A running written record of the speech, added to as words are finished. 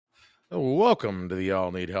Welcome to the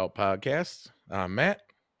All Need Help podcast. I'm Matt,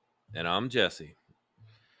 And I'm Jesse.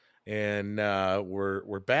 and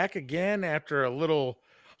we're back again after a little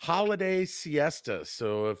holiday siesta.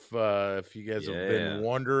 So if you guys have been Yeah.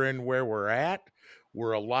 wondering where we're at,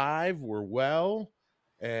 we're alive, we're well,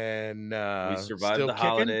 and We survived still the kicking.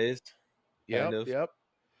 holidays, kind Yep, of.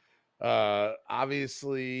 yep.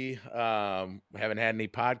 Obviously, we haven't had any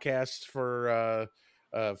podcasts for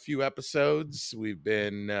a few episodes. We've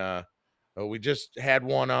been we just had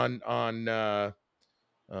one on uh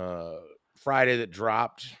Friday that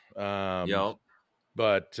dropped. Yep.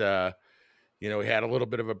 But we had a little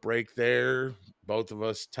bit of a break there. Both of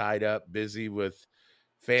us tied up busy with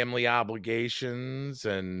family obligations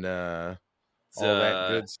and It's, all that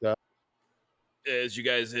good stuff. as you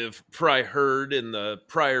guys have probably heard in the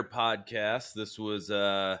prior podcast, this was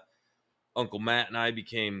Uncle Matt and I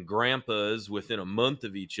became grandpas within a month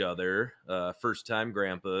of each other, first time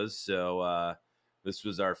grandpas. So this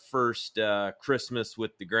was our first Christmas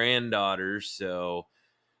with the granddaughters. So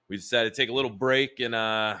we decided to take a little break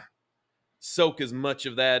and soak as much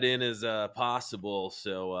of that in as possible.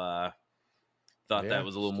 So thought Yeah. that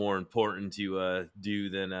was a little more important to do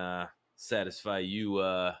than satisfy you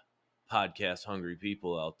podcast hungry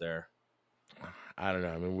people out there. I don't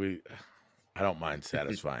know. I mean, I don't mind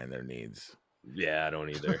satisfying their needs. Yeah, I don't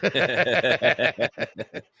either.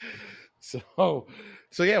 so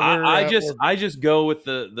yeah, I just go with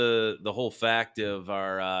the whole fact of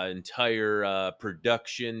our entire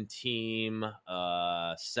production team,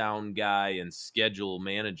 sound guy, and schedule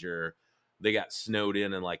manager. They got snowed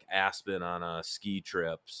in like Aspen on a ski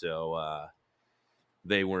trip, so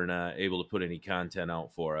they weren't able to put any content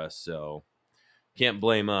out for us. So can't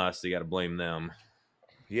blame us. They got to blame them.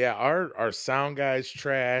 yeah, our sound guys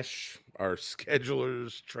trash, our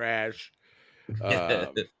schedulers trash,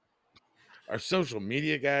 our social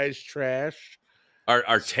media guys trash.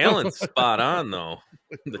 Our So, talent's spot on though.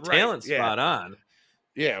 The right, talent's yeah, spot on.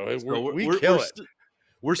 yeah, So we kill it.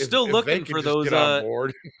 we're still If they looking could for just those get on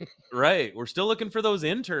board. right. We're still looking for those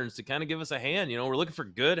interns to kind of give us a hand. We're looking for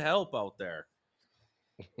good help out there.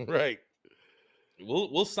 Right.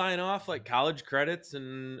 We'll sign off like college credits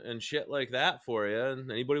and shit like that for you.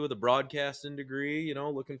 And anybody with a broadcasting degree,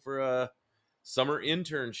 looking for a summer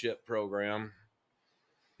internship program.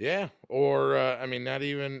 Yeah. Or I mean, not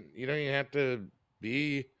even you don't even have to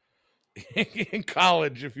be in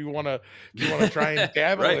college if you wanna try and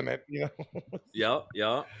dabble Right. in it, Yeah.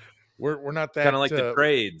 We're not Kind of that like the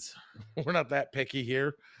trades. we're not that picky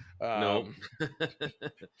here. Nope.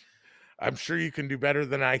 I'm sure you can do better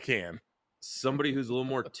than I can. Somebody who's a little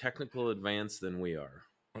more technical advanced than we are.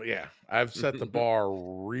 Yeah, I've set the bar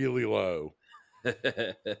really low.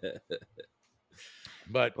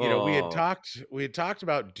 But we had Oh, talked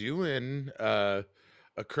about doing a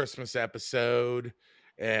Christmas episode,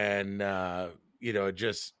 and it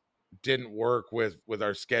just didn't work with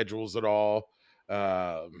our schedules at all.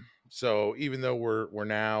 So even though we're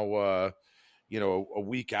now a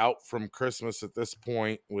week out from Christmas at this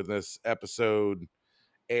point when this episode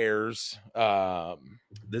airs,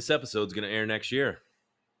 this episode's going to air next year.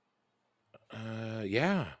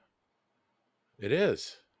 yeah, it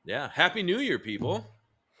is. Yeah. Happy New Year, people.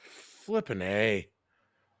 Flippin' A.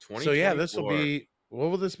 So yeah, this will 2024. be. What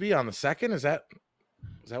will this be on the 2nd? Is that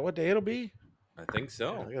what day it'll be? I think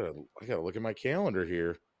so. I gotta look at my calendar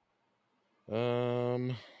here.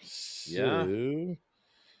 Yeah.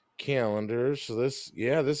 Calendar. So this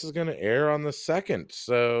is gonna air on the 2nd.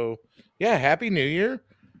 So yeah, Happy New Year.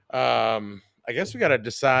 I guess we gotta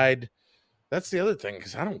decide. That's the other thing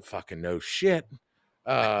because I don't fucking know shit.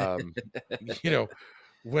 Um,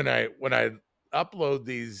 when I upload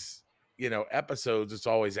these episodes, it's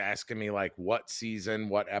always asking me like what season,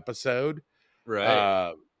 what episode.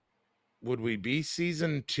 Right. Would we be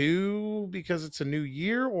season 2 because it's a new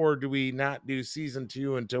year, or do we not do season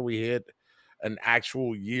 2 until we hit an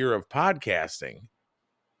actual year of podcasting?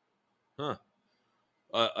 Huh.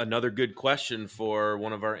 Another good question for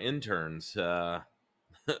one of our interns that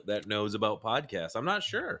knows about podcasts. I'm not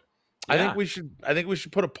sure. I Yeah. think we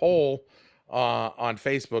should put a poll on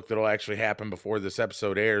Facebook that'll actually happen before this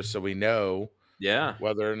episode airs, so we know Yeah.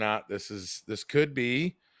 whether or not this could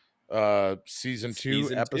be season 2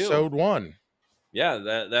 Season 2. episode 1. Yeah,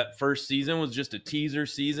 that first season was just a teaser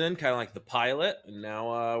season, kind of like the pilot, and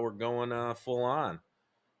now we're going full on.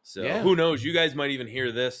 So Yeah. who knows? You guys might even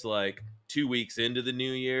hear this like 2 weeks into the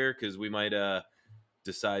new year because we might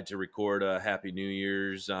decide to record a Happy New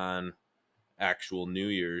Year's on actual New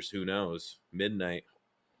Year's. Who knows? Midnight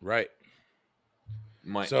Right.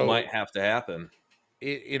 might have to happen.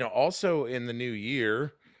 Also in the new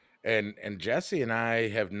year, and Jesse and I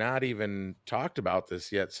have not even talked about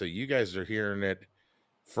this yet, so you guys are hearing it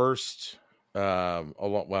first.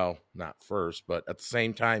 Well, not first, but at the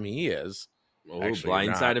same time he is. Oh, Actually,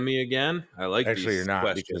 you're not. blindsided me again. I like Actually, you're these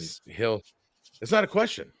not because questions. he'll. It's not a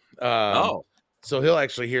question. Um, Oh, so he'll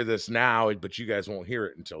actually hear this now, but you guys won't hear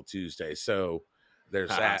it until Tuesday. So there's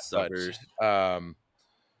haha, that. But suckers. um,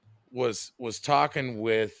 was talking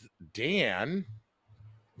with Dan,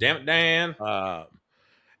 Damn it, Dan. um,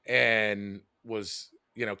 and was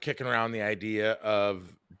kicking around the idea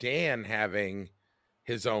of Dan having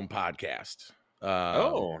his own podcast, um,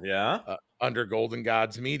 Oh, yeah. under Golden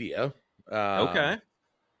Gods Media. Um, Okay.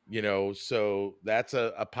 so that's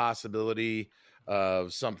a possibility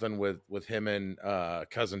of something with him and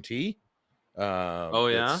Cousin T. Oh,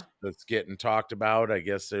 yeah. That's getting talked about. I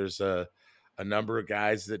guess there's a number of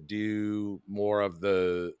guys that do more of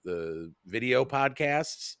the video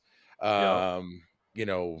podcasts, Yep.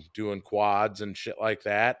 doing quads and shit like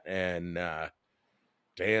that. And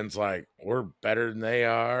Dan's like, we're better than they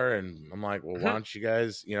are. And I'm like, well, why don't you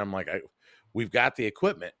guys, I'm like, we've got the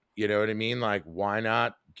equipment, you know what I mean? Like, why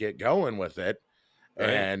not get going with it? Right.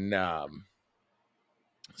 And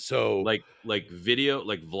so Like video,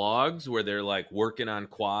 like vlogs where they're like working on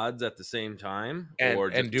quads at the same time, and or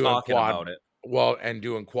just doing talking quad about it. and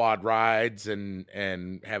doing quad rides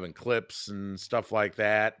and having clips and stuff like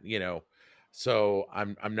that, so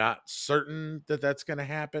I'm not certain that that's going to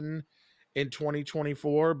happen in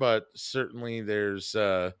 2024, but certainly there's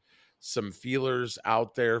some feelers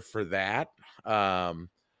out there for that. But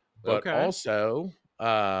Okay. also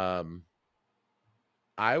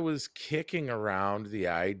I was kicking around the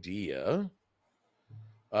idea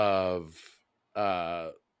of uh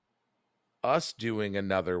us doing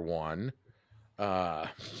another one, uh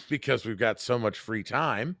because we've got so much free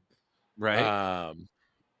time. Right. um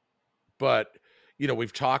but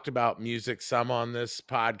we've talked about music some on this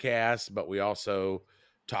podcast, but we also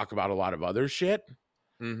talk about a lot of other shit.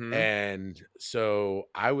 Mm-hmm. And so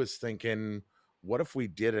I was thinking, what if we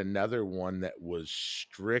did another one that was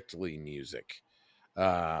strictly music,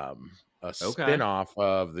 a Okay. spin-off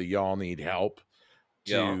of the Y'all Need Help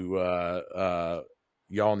Yeah. to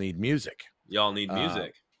Y'all Need Music, Y'all need uh,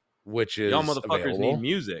 music. which Y'all is motherfuckers need available.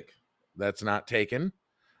 music. That's not taken.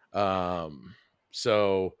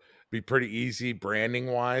 So be pretty easy branding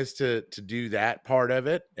wise to do that part of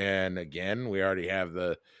it. And again, we already have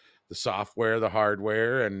the software, the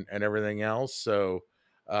hardware, and everything else. So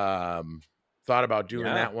thought about doing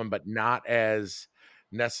Yeah. that one, but not as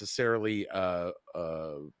necessarily a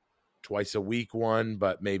twice a week one,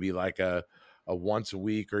 but maybe like a once a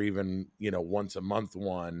week or even once a month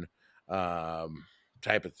one,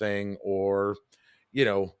 type of thing. Or you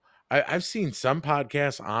know I've seen some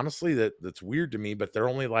podcasts, honestly, that's weird to me, but they're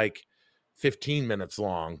only like 15 minutes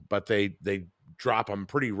long, but they drop them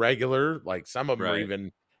pretty regular. Like some of them are Right.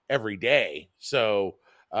 even every day. So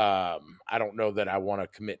I don't know that I want to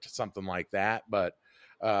commit to something like that, but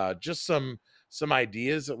just some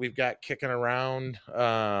ideas that we've got kicking around,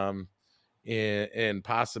 in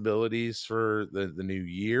possibilities for the new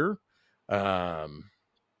year. Um,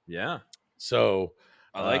 Yeah. so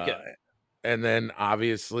I like uh it. and then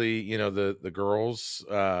obviously the girls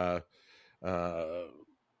uh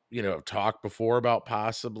have talked before about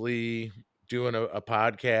possibly doing a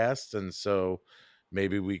podcast, and so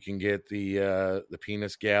maybe we can get the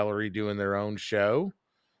penis gallery doing their own show.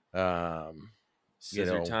 um you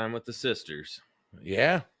Scissor know time with the sisters.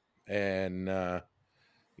 yeah. And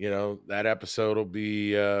that episode will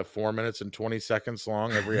be 4 minutes and 20 seconds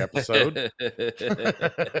long every episode.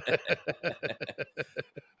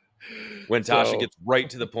 When Tasha So gets right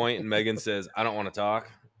to the point and Megan says, I don't want to talk.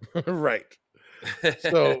 right.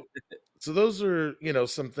 So those are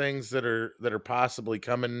some things that are possibly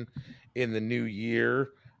coming in the new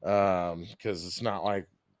year, because it's not like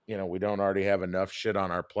we don't already have enough shit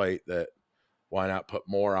on our plate, that why not put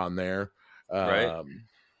more on there. Right. um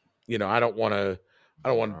I don't want to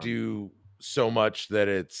Um, do so much that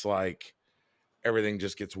it's like everything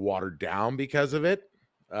just gets watered down because of it.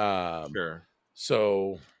 um sure.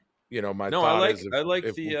 so my No, thought is I like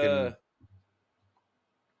if we can.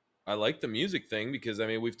 I like the music thing, because I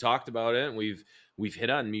mean we've talked about it and we've hit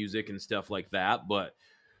on music and stuff like that, but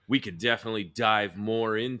we could definitely dive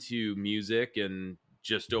more into music. And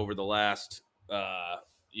just over the last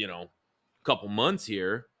you know couple months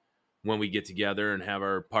here, when we get together and have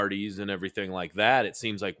our parties and everything like that, it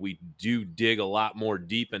seems like we do dig a lot more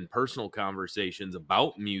deep in personal conversations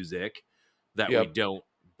about music that we Yep. don't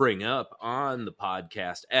bring up on the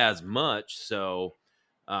podcast as much. So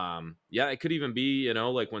Yeah, it could even be,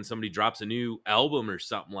 like when somebody drops a new album or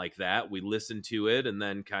something like that, we listen to it and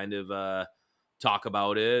then kind of talk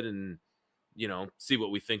about it and see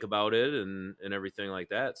what we think about it and everything like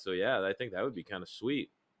that. So yeah, I think that would be kind of sweet.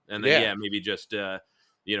 And then Yeah. yeah, maybe just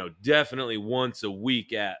definitely once a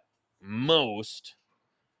week at most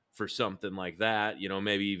for something like that.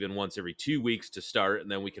 Maybe even once every 2 weeks to start,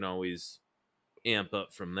 and then we can always amp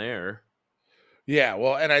up from there. Yeah,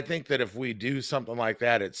 well, and I think that if we do something like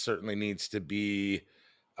that, it certainly needs to be,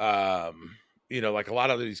 um, like a lot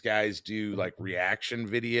of these guys do like reaction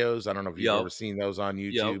videos. I don't know if you've Yep. ever seen those on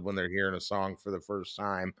Yep. YouTube when they're hearing a song for the first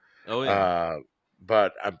time. Oh yeah. Uh,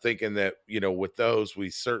 but I'm thinking that, with those, we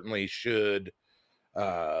certainly should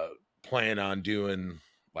uh plan on doing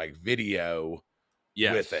like video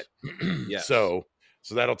with it. Yes. Yes. so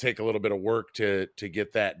so that'll take a little bit of work to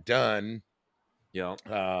get that done. Yep.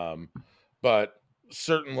 um but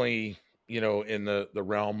certainly, in the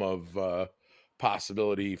realm of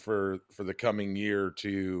possibility for the coming year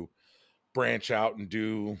to branch out and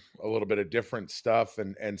do a little bit of different stuff,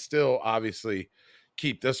 and still obviously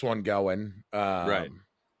keep this one going, Right.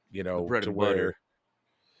 The bread to and where, butter.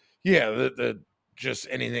 yeah, the just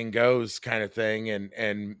anything goes kind of thing,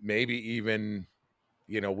 and maybe even,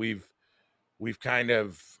 we've kind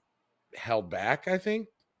of held back, I think,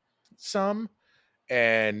 some.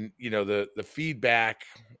 And the feedback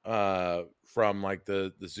from like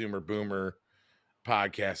the Zoomer Boomer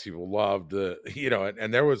podcast, people loved the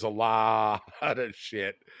and there was a lot of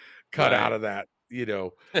shit cut out Right. of that,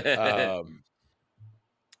 um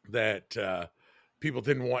that people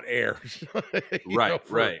didn't want aired, Right.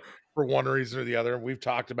 for Right. one reason or the other. And we've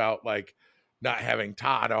talked about like not having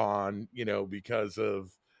Todd on, because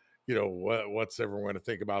of, what's everyone going to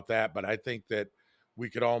think about that. But I think that we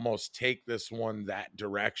could almost take this one that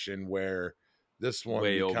direction where this one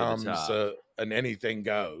Way over the becomes top. an anything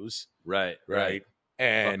goes, Right. Right. right? Fuck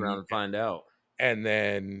around And and find out.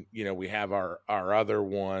 then we have our other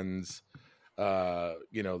ones.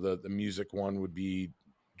 The music one would be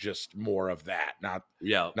just more of that,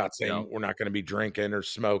 Yep. not saying Yep. we're not going to be drinking or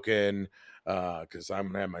smoking, because I'm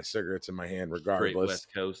gonna have my cigarettes in my hand Straight regardless. West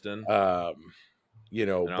Coasting. um And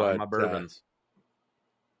I'll have but my bourbons.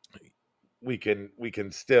 we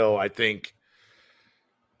can still, I think,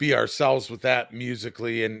 be ourselves with that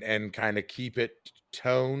musically, and kind of keep it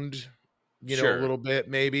toned, a Sure. little bit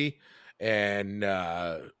maybe, and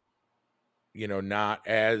not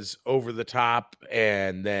as over the top,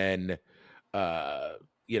 and then uh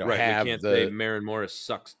Right. We have can't say the, Maren Morris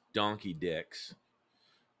sucks donkey dicks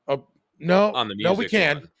oh, no, on the no, we music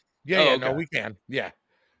can. one. Yeah, Oh, yeah, no, okay. we can. Yeah.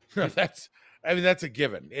 No, that's, I mean, that's a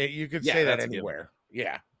given. You could Yeah, say that that's a given. anywhere.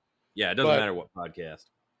 Yeah. Yeah, it doesn't But matter what podcast.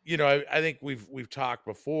 I think we've talked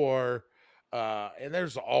before, and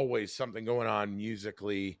there's always something going on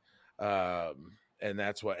musically, and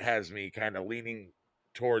that's what has me kind of leaning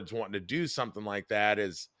towards wanting to do something like that,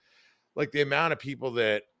 is like the amount of people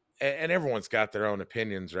that, and everyone's got their own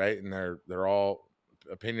opinions, right? And they're all,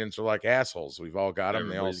 opinions are like assholes. We've all got them.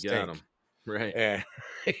 They all Everybody's got stink. them. Right. And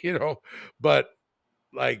but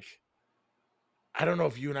like, I don't know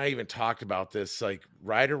if you and I even talked about this, like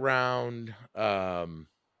right around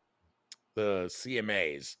the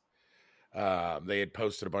CMAs. They had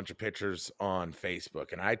posted a bunch of pictures on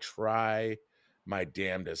Facebook, and I try my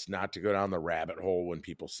damnedest not to go down the rabbit hole when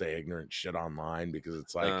people say ignorant shit online, because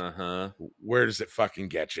it's like, Uh-huh. where does it fucking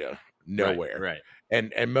get you? Right, Nowhere. right.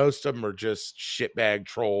 And most of them are just shitbag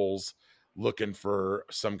trolls looking for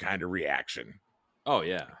some kind of reaction. Oh,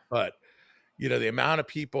 yeah. But the amount of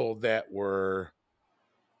people that were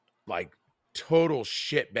like total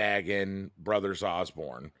shitbagging Brothers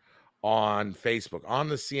Osborne on Facebook, on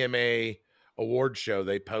the CMA award show,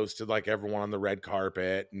 they posted like everyone on the red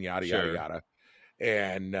carpet and yada yada Sure. yada.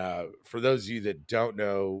 And for those of you that don't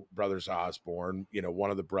know Brothers Osborne,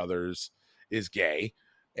 one of the brothers is gay,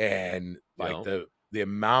 and like Yep. the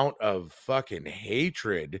amount of fucking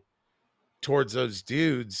hatred towards those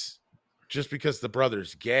dudes just because the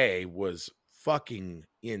brother's gay was fucking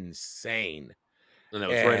insane. And that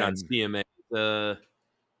was right on And CMA,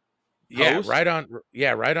 yeah, post?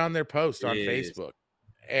 right on their post on Is Facebook.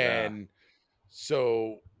 yeah. And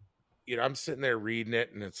so, I'm sitting there reading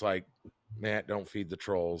it, and it's like, Matt, don't feed the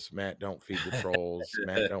trolls. Matt, don't feed the trolls.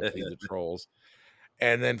 Matt, don't feed the trolls.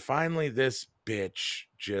 And then finally, this bitch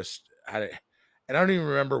just, and I don't even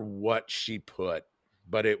remember what she put,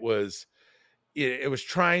 but it was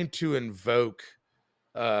trying to invoke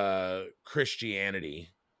Christianity,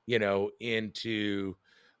 into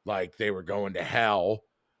like they were going to hell,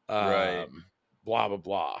 Right. blah blah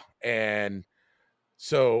blah. And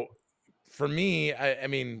so for me, I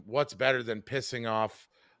mean, what's better than pissing off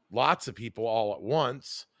lots of people all at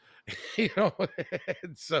once. You know,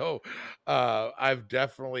 and so I've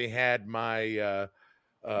definitely had my uh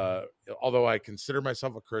although I consider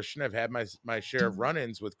myself a Christian, I've had my share of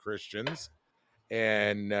run-ins with Christians.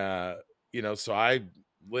 And you know, so I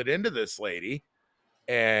lit into this lady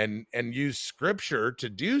and used scripture to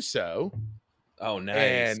do so, Oh,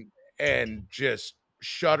 nice. and just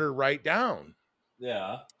shut her right down.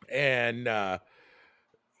 Yeah. And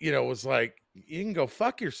you know, was like, you can go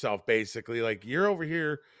fuck yourself, basically. Like, you're over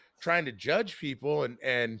here trying to judge people,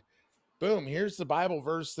 and boom, here's the Bible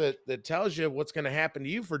verse that tells you what's going to happen to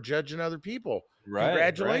you for judging other people. Right.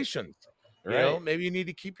 Congratulations. You know, Right. maybe you need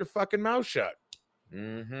to keep your fucking mouth shut.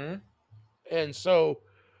 Mm-hmm. And so,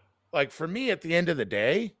 like, for me, at the end of the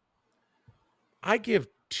day, I give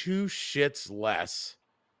two shits less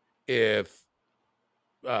if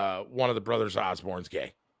one of the brothers Osborne's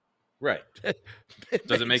gay. Right.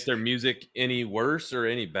 Does it make their music any worse or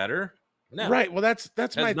any better? No. Right. Well, that's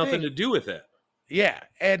It my has nothing thing. to do with it. Yeah.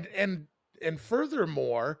 And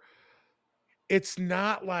furthermore, it's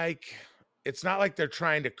not like they're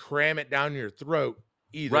trying to cram it down your throat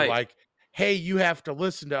either. Right. Like, hey, you have to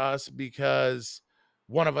listen to us because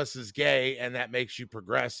one of us is gay and that makes you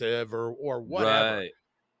progressive or whatever. Right.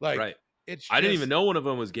 Like, Right. it's I didn't even just know one of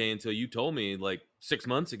them was gay until you told me like 6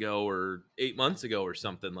 months ago or 8 months ago or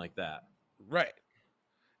something like that. right.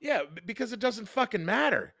 Yeah, because it doesn't fucking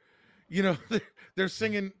matter. You know, they're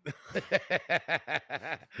singing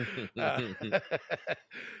uh,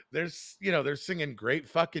 they're singing great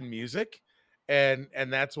fucking music, and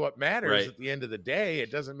that's what matters Right. at the end of the day.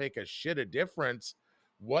 It doesn't make a shit of difference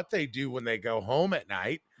what they do when they go home at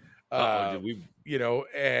night. Did we You know,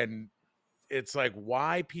 and it's like,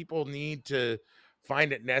 why people need to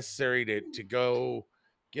find it necessary to go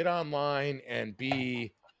get online and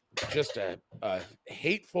be just a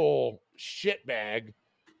hateful shitbag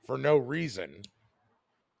for no reason.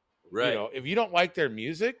 You right. know, if you don't like their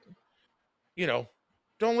music, you know,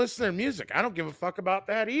 don't listen to their music. I don't give a fuck about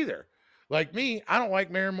that either. Like me, I don't like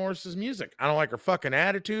Mary Morris's music. I don't like her fucking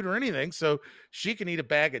attitude or anything. So she can eat a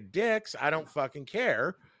bag of dicks. I don't fucking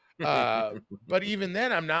care. But even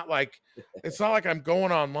then, I'm not like, it's not like I'm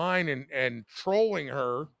going online and trolling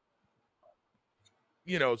her,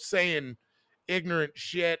 you know, saying ignorant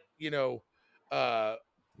shit, you know,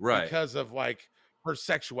 Right. because of like her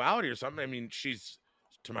sexuality or something. I mean, she's,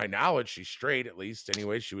 to my knowledge, she's straight, at least.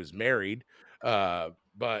 Anyway, she was married.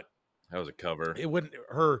 But That was a cover. it wouldn't,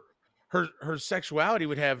 her sexuality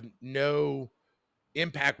would have no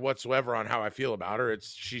impact whatsoever on how I feel about her.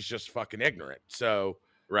 She's just fucking ignorant. So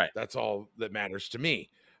Right. that's all that matters to me.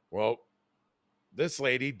 Well, this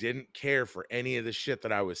lady didn't care for any of the shit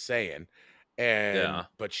that I was saying. Yeah.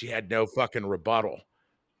 But she had no fucking rebuttal.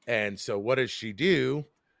 And so what does she do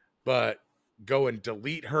but go and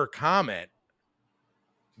delete her comment,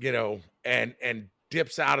 you know, and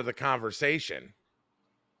dips out of the conversation.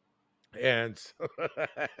 And so,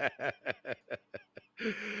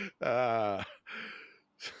 uh,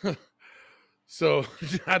 so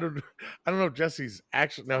I don't know if Jesse's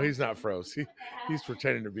actually, no, he's not froze. He's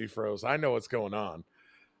pretending to be froze. I know what's going on.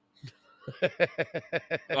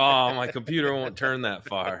 Oh, my computer won't turn that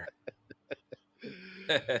far.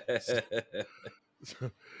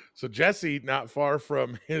 So Jesse, not far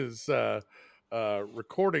from his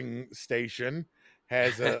recording station,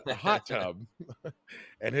 has a hot tub,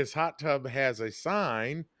 and his hot tub has a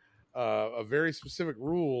sign of very specific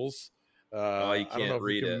rules. Oh, you I don't know can't if you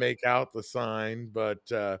read can it. make out the sign, but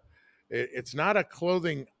it's not a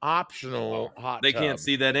clothing optional hot They tub. can't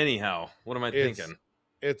see that anyhow. What am I thinking?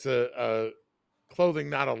 It's a clothing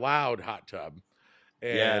not allowed hot tub,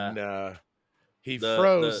 and he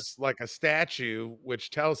froze like a statue, which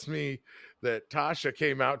tells me that Tasha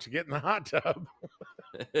came out to get in the hot tub.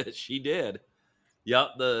 She did. Yep,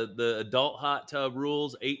 the adult hot tub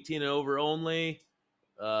rules, 18 and over only.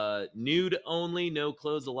 Nude only, no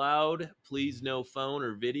clothes allowed. Please no phone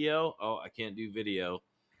or video. Oh, I can't do video.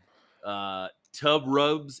 Tub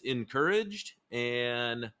rubs encouraged,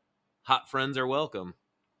 and hot friends are welcome.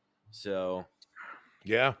 So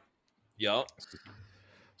Yeah. Yep.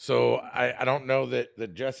 So I don't know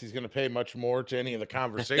that Jesse's going to pay much more to any of the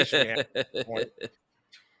conversation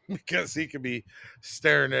because he could be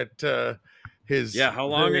staring at his how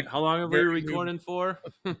long have we been recording for?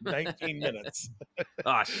 19 minutes.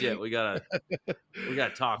 Oh shit, we gotta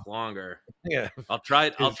talk longer. Yeah, I'll try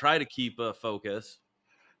to keep focus.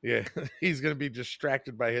 Yeah, he's going to be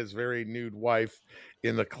distracted by his very nude wife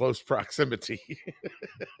in the close proximity.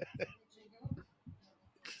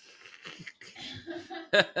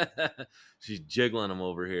 She's jiggling him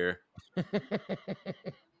over here.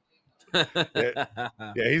 Yeah,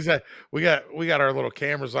 yeah, we got our little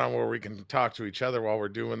cameras on where we can talk to each other while we're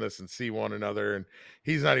doing this and see one another, and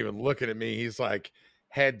he's not even looking at me. He's like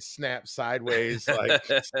head snapped sideways, like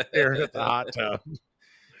staring at the hot tub.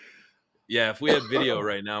 Yeah, if we had video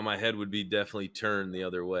right now, my head would be definitely turned the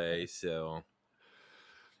other way. So,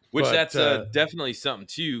 which But that's definitely something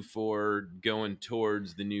too for going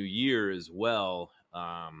towards the new year as well.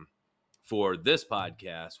 For this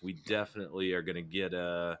podcast, we definitely are going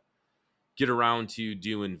to get around to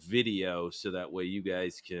doing video, so that way you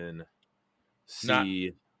guys can not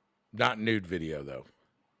see. not nude video though.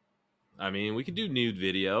 I mean, we could do nude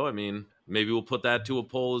video. I mean, maybe we'll put that to a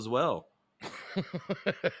poll as well.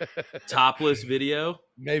 Topless video.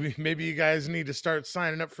 Maybe you guys need to start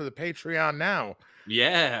signing up for the Patreon now.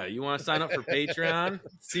 Yeah, you want to sign up for Patreon?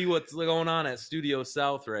 See what's going on at Studio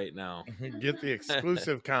South right now. Get the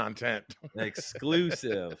exclusive content.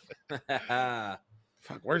 Exclusive.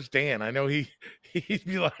 Fuck, where's Dan? I know he'd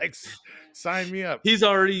be like, sign me up. He's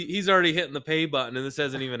already hitting the pay button, and this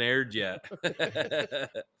hasn't even aired yet.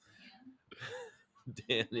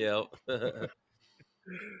 Danielle.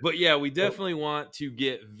 But yeah, we definitely want to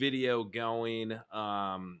get video going.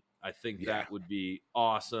 I think that would be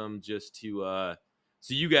awesome, just to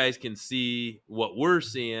so you guys can see what we're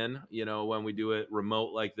seeing, when we do it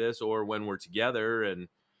remote like this, or when we're together, and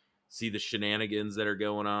see the shenanigans that are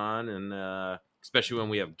going on, and especially when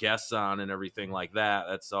we have guests on and everything like that.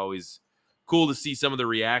 That's always cool to see some of the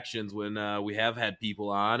reactions when we have had people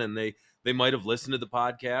on, and they might have listened to the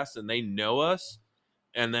podcast and they know us,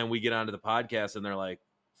 and then we get onto the podcast and they're like,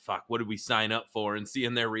 fuck, what did we sign up for? And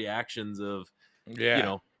seeing their reactions of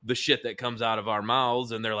the shit that comes out of our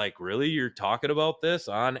mouths, and they're like, really, you're talking about this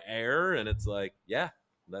on air? And it's like, yeah,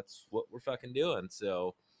 that's what we're fucking doing.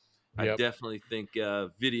 So I definitely think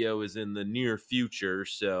video is in the near future.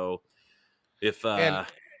 So if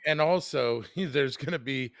and also there's gonna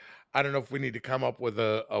be, I don't know if we need to come up with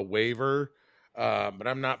a waiver, but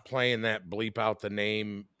I'm not playing that bleep out the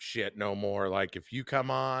name shit no more. Like, if you come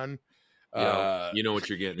on, you know what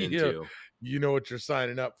you're getting into. You know what you're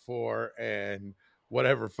signing up for, and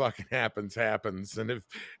whatever fucking happens. And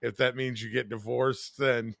if that means you get divorced,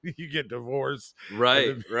 then you get divorced. Right.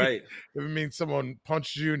 If it means someone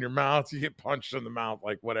punches you in your mouth, you get punched in the mouth.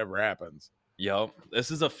 Like, whatever happens. Yep. This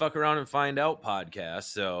is a fuck around and find out podcast.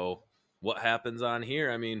 So what happens on here?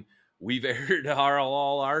 I mean, we've aired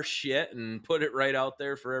all our shit and put it right out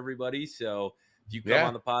there for everybody. So if you come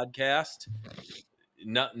on the podcast,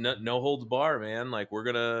 no holds bar, man. Like, we're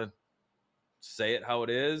gonna say it how it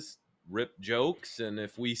is, rip jokes, and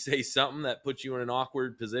if we say something that puts you in an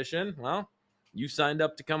awkward position, well, you signed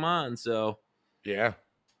up to come on. So yeah,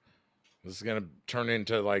 this is gonna turn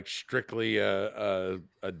into like strictly a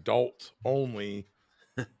adult only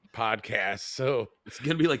podcast. So it's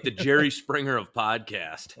gonna be like the Jerry Springer of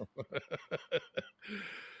podcast.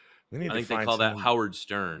 I think they call that Howard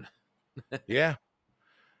Stern. Yeah,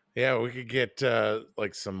 we could get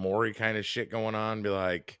like some Maury kind of shit going on. Be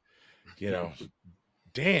like,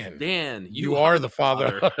 Dan, you are the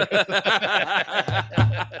father.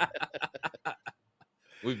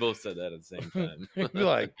 We both said that at the same time. Be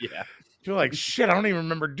like, yeah. You're like, shit, I don't even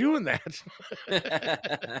remember doing that.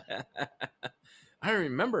 I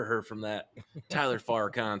remember her from that Tyler Farr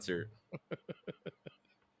concert.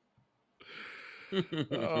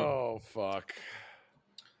 Oh, fuck.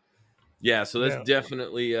 Yeah, so that's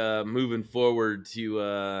definitely moving forward to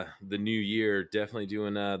the new year, definitely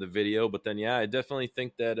doing the video. But then, I definitely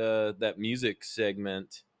think that that music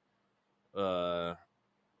segment, I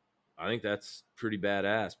think that's pretty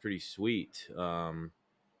badass, pretty sweet.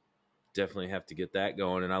 Definitely have to get that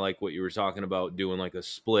going. And I like what you were talking about, doing like a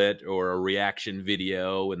split or a reaction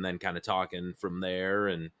video and then kind of talking from there.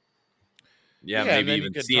 And maybe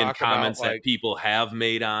even seeing comments that people have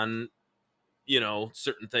made on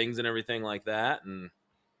certain things and everything like that, and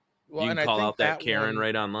you can call out that Karen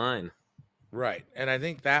right online. Right. And I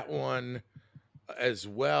think that one as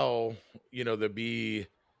well, there'd be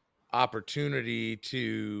opportunity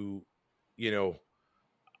to,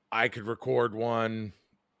 I could record one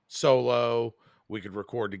solo, we could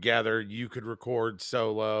record together, you could record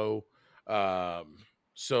solo.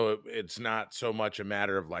 So it's not so much a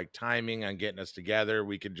matter of like timing on getting us together.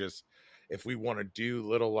 We could just, if we want to do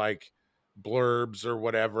little like blurbs or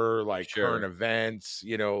whatever, like current events,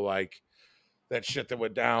 like that shit that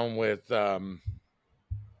went down with Luke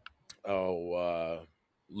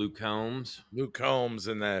Combs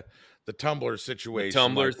and the Tumblr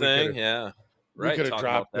situation, the Tumblr thing. We could have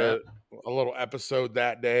dropped a little episode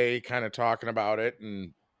that day kind of talking about it,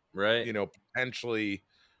 and potentially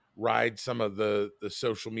ride some of the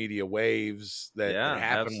social media waves that Yeah,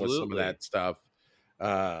 happen with some of absolutely. that stuff.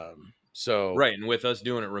 So Right, and with us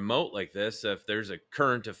doing it remote like this, if there's a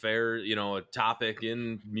current affair, a topic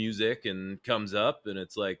in music and comes up, and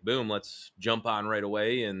it's like, boom, let's jump on right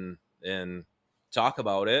away and talk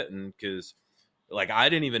about it. And because, like, I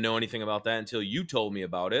didn't even know anything about that until you told me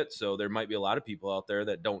about it. So there might be a lot of people out there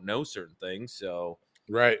that don't know certain things. So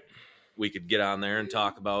right, we could get on there and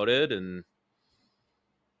talk about it, and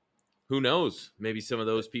who knows, maybe some of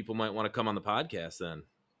those people might want to come on the podcast. Then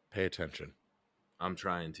pay attention. I'm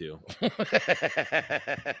trying to.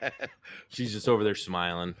 She's just over there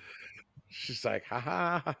smiling. She's like, ha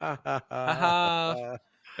ha ha ha ha, Haha. ha.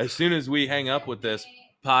 As soon as we hang up with this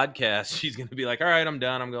podcast, she's going to be like, all right, I'm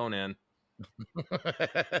done. I'm going in.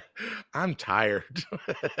 I'm tired.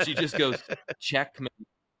 She just goes, checkmate.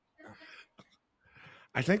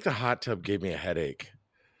 I think the hot tub gave me a headache.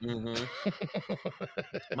 Mm-hmm.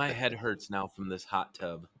 My head hurts now from this hot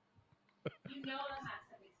tub. You know the hot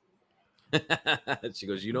tub makes me sick. She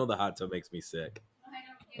goes, the hot tub makes me sick. I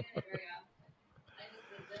don't get it very often. I just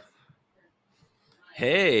did this for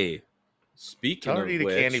Hey, speaking Tell her of to eat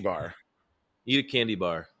which, a candy bar. eat a candy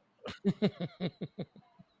bar.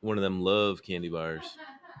 One of them love candy bars.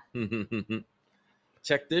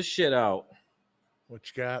 Check this shit out. What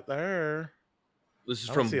you got there? This is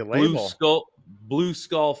I don't from see a label. Blue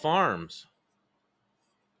Skull Farms.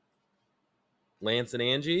 Lance and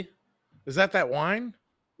Angie. Is that wine?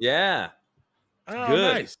 Yeah. Oh,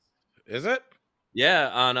 good. Nice. Is it? Yeah,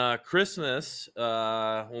 on Christmas,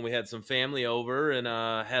 when we had some family over and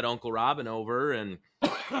had Uncle Robin over, and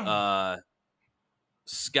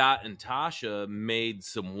Scott and Tasha made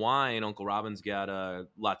some wine. Uncle Robin's got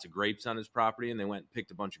lots of grapes on his property, and they went and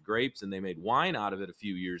picked a bunch of grapes, and they made wine out of it a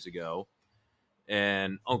few years ago.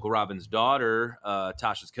 And Uncle Robin's daughter,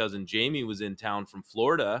 Tasha's cousin Jamie, was in town from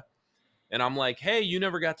Florida. And I'm like, hey, you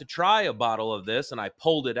never got to try a bottle of this. And I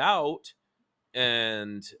pulled it out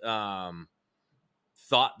and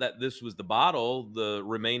thought that this was the bottle, the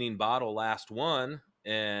remaining bottle, last one.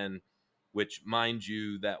 And which, mind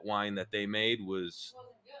you, that wine that they made was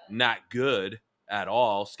not good at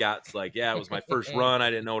all. Scott's like, yeah, it was my first run. I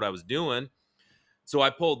didn't know what I was doing. So I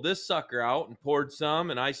pulled this sucker out and poured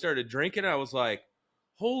some, and I started drinking it. I was like,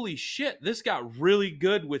 holy shit, this got really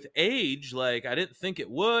good with age. Like, I didn't think it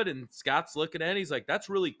would. And Scott's looking at it. He's like, that's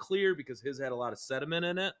really clear because his had a lot of sediment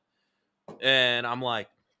in it. And I'm like,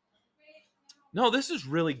 no, this is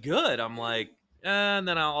really good. I'm like, and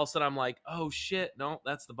then all of a sudden I'm like, oh shit, no,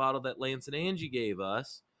 that's the bottle that Lance and Angie gave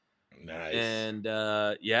us. Nice. And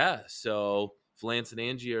yeah, so if Lance and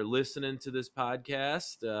Angie are listening to this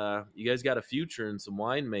podcast, you guys got a future in some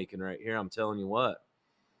winemaking right here. I'm telling you what.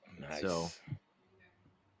 Nice. So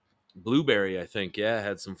blueberry, I think, yeah,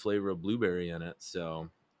 had some flavor of blueberry in it. So,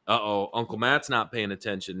 Uncle Matt's not paying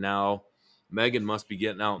attention now. Megan must be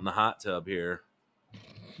getting out in the hot tub here.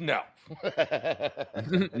 No.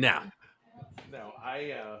 No. No,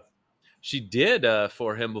 She did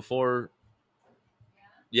for him before.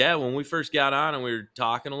 Yeah, when we first got on and we were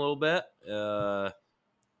talking a little bit.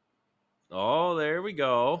 Oh, there we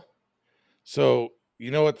go. So,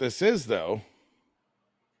 you know what this is, though?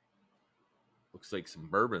 Looks like some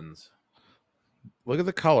bourbons. Look at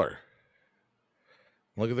the color.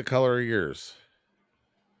 Look at the color of yours.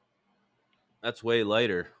 That's way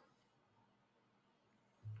lighter.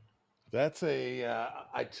 That's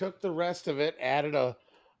I took the rest of it, added a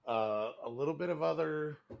little bit of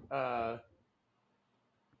other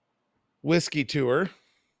whiskey to her.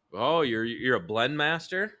 Oh, you're a blend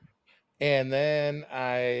master? And then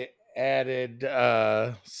I added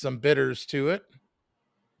some bitters to it.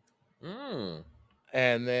 Mm.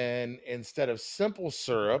 And then instead of simple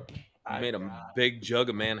syrup, I made a big jug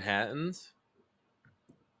of Manhattans.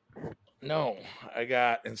 No, I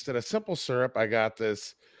got, instead of simple syrup, I got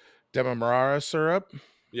this Demerara syrup.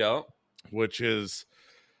 Yeah. Which is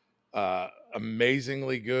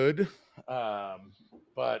amazingly good.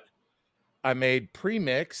 But I made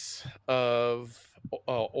premix of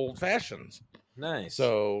old fashions. Nice.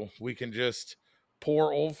 So we can just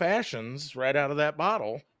pour old fashions right out of that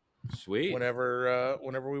bottle. Sweet. Whenever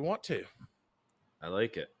we want to. I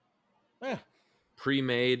like it. Yeah.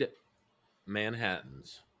 Pre-made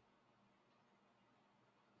Manhattans.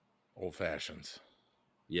 Old fashions.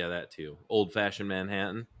 Yeah, that too. Old-fashioned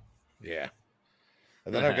Manhattan. Yeah.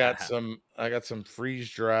 And then I got some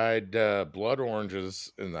freeze-dried blood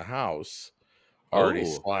oranges in the house already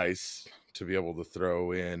sliced to be able to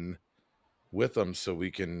throw in with them so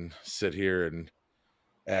we can sit here and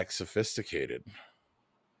act sophisticated.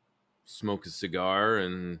 Smoke a cigar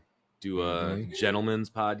and do a gentleman's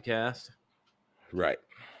podcast. Right.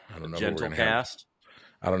 I don't know who we're Gentle gonna have. cast.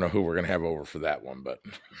 I don't know who we're gonna have over for that one, but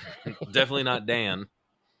Definitely not Dan.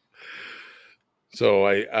 so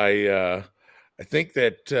I think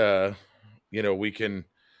that we can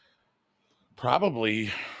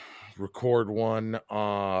probably record one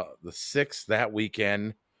the 6th that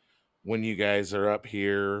weekend when you guys are up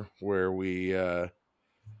here, where we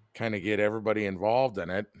kind of get everybody involved in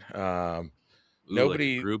it. Ooh, like a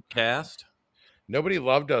Nobody group cast.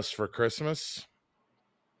 loved us for Christmas.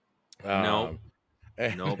 Nope.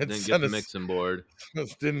 And Nope. it Didn't get sent the us mixing board.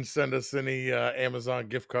 didn't send us any Amazon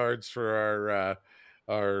gift cards for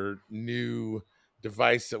our new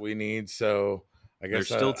device that we need. So I There's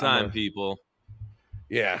guess still I'm time, gonna, people.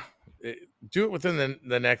 yeah, do it within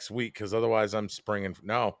the next week, because otherwise I'm springing.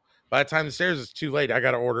 No, by the time the stairs is too late, I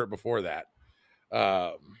got to order it before that.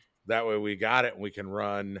 That way we got it and we can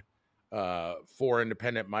run 4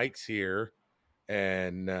 independent mics here,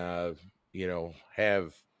 and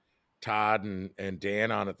have Todd and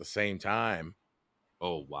Dan on at the same time.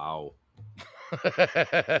 Oh wow.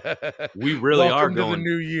 We really are Welcome to the going.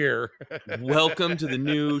 new year. Welcome to the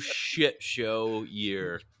new shit show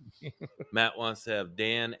year. Matt wants to have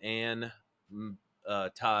Dan and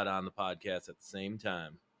Todd on the podcast at the same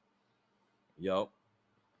time. Yup.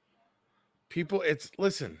 People,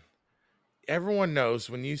 listen, everyone knows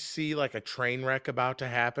when you see like a train wreck about to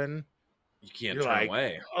happen, You can't you're turn like,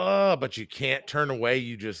 away. oh, but you can't turn away.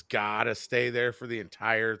 You just gotta stay there for the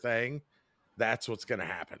entire thing. That's what's gonna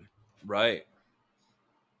happen. Right.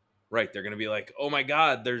 Right. They're going to be like, oh my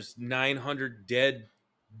God, there's 900 dead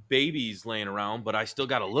babies laying around, but I still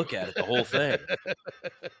got to look at it the whole thing.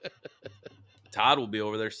 Todd will be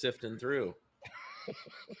over there sifting through.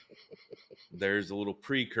 There's a little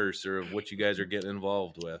precursor of what you guys are getting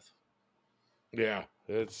involved with. Yeah,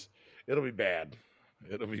 it'll be bad.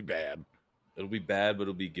 It'll be bad. It'll be bad, but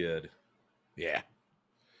it'll be good. Yeah.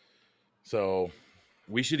 So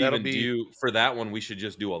we should that'll even do for that one. We should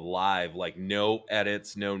just do a live, like no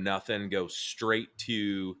edits, no nothing. Go straight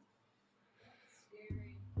to.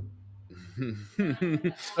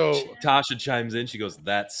 So Tasha chimes in. She goes,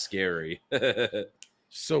 "That's scary."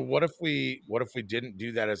 So what if we didn't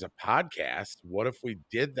do that as a podcast? What if we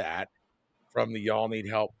did that from the Y'all Need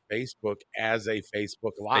Help Facebook as a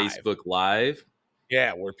Facebook Live? Facebook Live.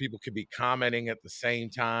 Yeah, where people could be commenting at the same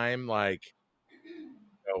time, like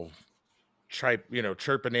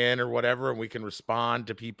chirping in or whatever, and we can respond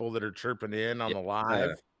to people that are chirping in on the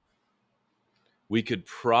live. We could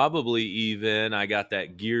probably even, I got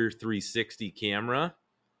that Gear 360 camera.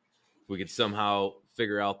 We could somehow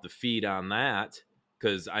figure out the feed on that,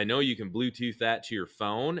 because I know you can Bluetooth that to your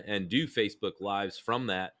phone and do Facebook Lives from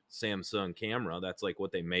that Samsung camera. That's like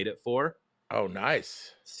what they made it for. Oh,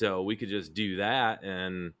 nice. So we could just do that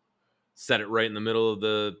and set it right in the middle of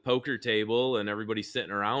the poker table and everybody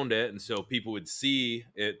sitting around it. And so people would see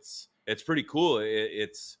it's pretty cool.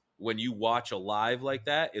 It's when you watch a live like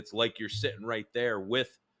that, it's like you're sitting right there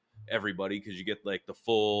with everybody, because you get like the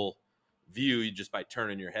full view just by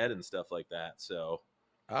turning your head and stuff like that. So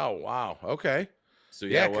oh wow, okay. So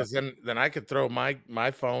yeah, because then I could throw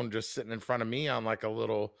my phone just sitting in front of me on like the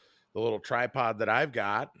little tripod that I've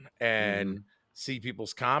got, and see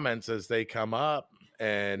people's comments as they come up,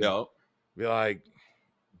 and be like,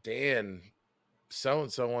 Dan, so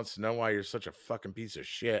and so wants to know why you're such a fucking piece of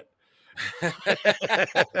shit.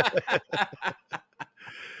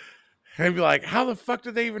 And be like, how the fuck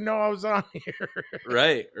did they even know I was on here?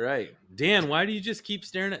 Right. Dan, why do you just keep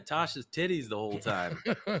staring at Tasha's titties the whole time?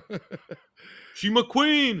 She my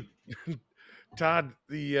queen. Todd,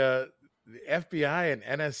 the FBI and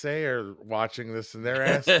NSA are watching this, and they're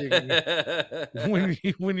asking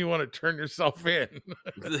when you want to turn yourself in.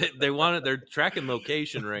 They want it. They're tracking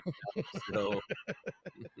location right now. So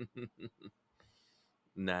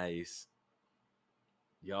nice.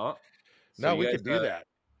 Yeah. So no, we could do that.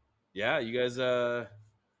 Yeah, you guys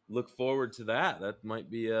look forward to that. That might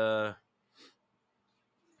be a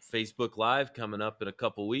Facebook Live coming up in a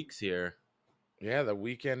couple weeks here. Yeah, the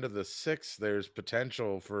weekend of the 6th, there's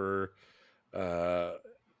potential for I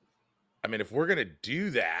mean, if we're going to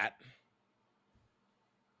do that,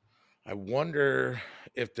 I wonder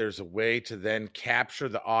if there's a way to then capture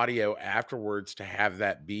the audio afterwards to have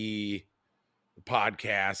that be the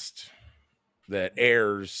podcast that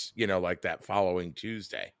airs, like that following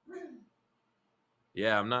Tuesday.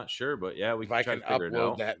 Yeah, I'm not sure, but yeah, if I can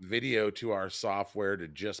upload that video to our software to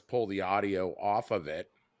just pull the audio off of it,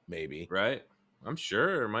 maybe. Right. I'm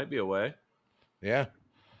sure there might be a way. Yeah.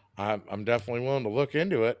 I'm definitely willing to look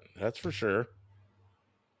into it. That's for sure.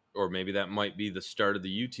 Or maybe that might be the start of the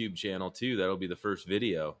YouTube channel too. That'll be the first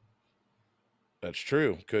video. That's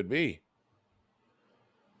true. Could be.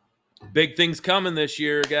 Big things coming this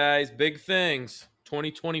year, guys. Big things.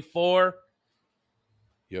 2024.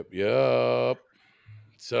 Yep.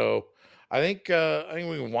 So I think we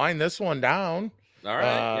can wind this one down. All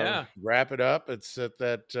right. Yeah. Wrap it up. It's at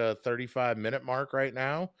that 35-minute mark right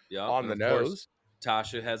now. Yeah. On And the of course, nose.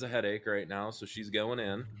 Tasha has a headache right now, so she's going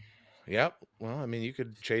in. Yep. Well, I mean, you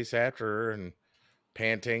could chase after her and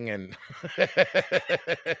panting and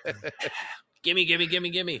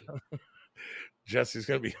gimme. Jesse's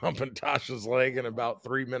gonna be humping Tasha's leg in about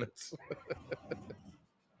 3 minutes.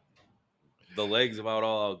 The leg's about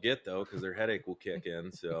all I'll get though, because their headache will kick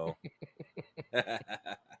in. So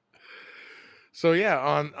So yeah,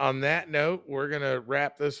 on that note, we're gonna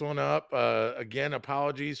wrap this one up. Again,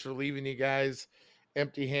 apologies for leaving you guys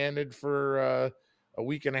empty-handed for a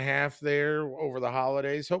week and a half there over the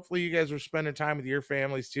holidays. Hopefully, you guys were spending time with your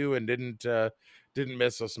families too and didn't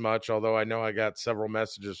miss us much. Although I know I got several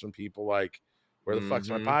messages from people like, "Where the fuck's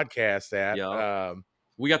my podcast at?" Yeah.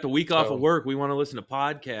 We got the week off of work. We want to listen to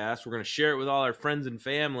podcasts. We're going to share it with all our friends and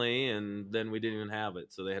family, and then we didn't even have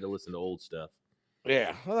it, so they had to listen to old stuff.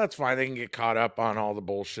 Yeah, well, that's fine. They can get caught up on all the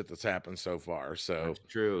bullshit that's happened so far. So that's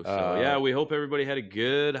true. So yeah, we hope everybody had a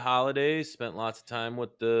good holiday. Spent lots of time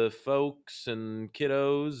with the folks and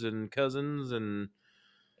kiddos and cousins, and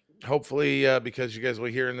hopefully, because you guys will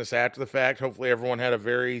be hearing this after the fact, hopefully everyone had a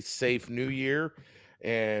very safe New Year,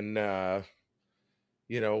 and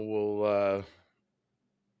we'll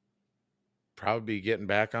probably be getting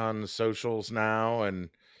back on the socials now and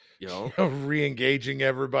re-engaging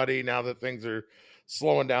everybody now that things are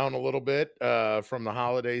slowing down a little bit from the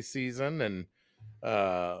holiday season. And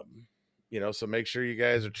so make sure you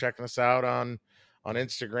guys are checking us out on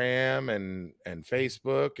Instagram and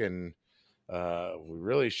Facebook, and we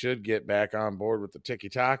really should get back on board with the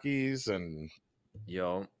TikTokies and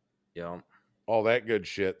all that good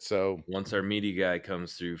shit. So once our media guy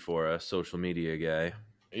comes through for us, social media guy.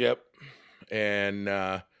 Yep. And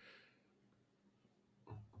I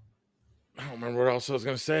don't remember what else I was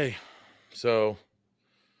going to say. So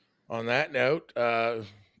on that note,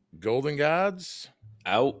 Golden Gods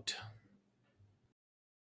out.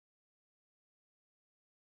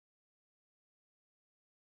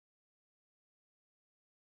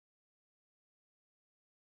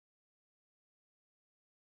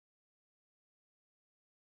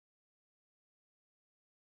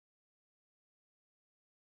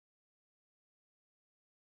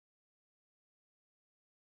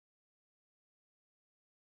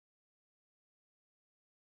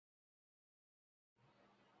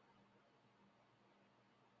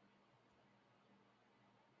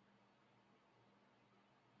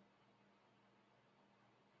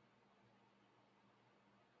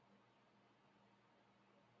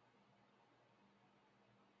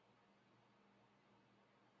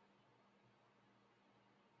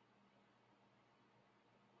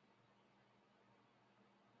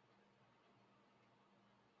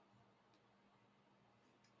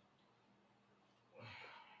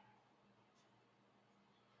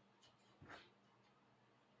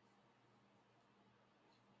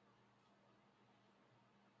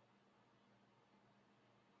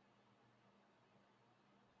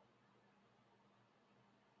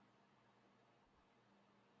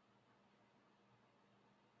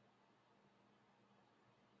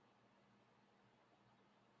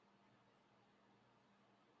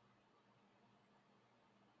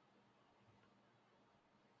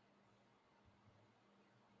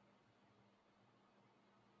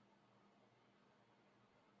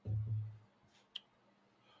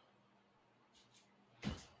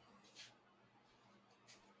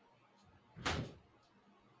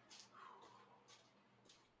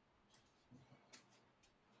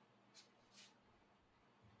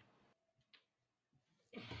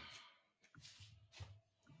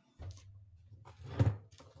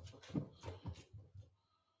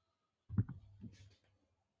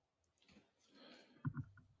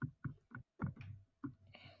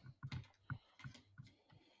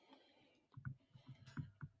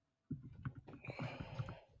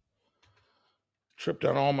 tripped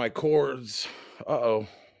on all my cords. Uh-oh.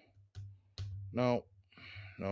 No.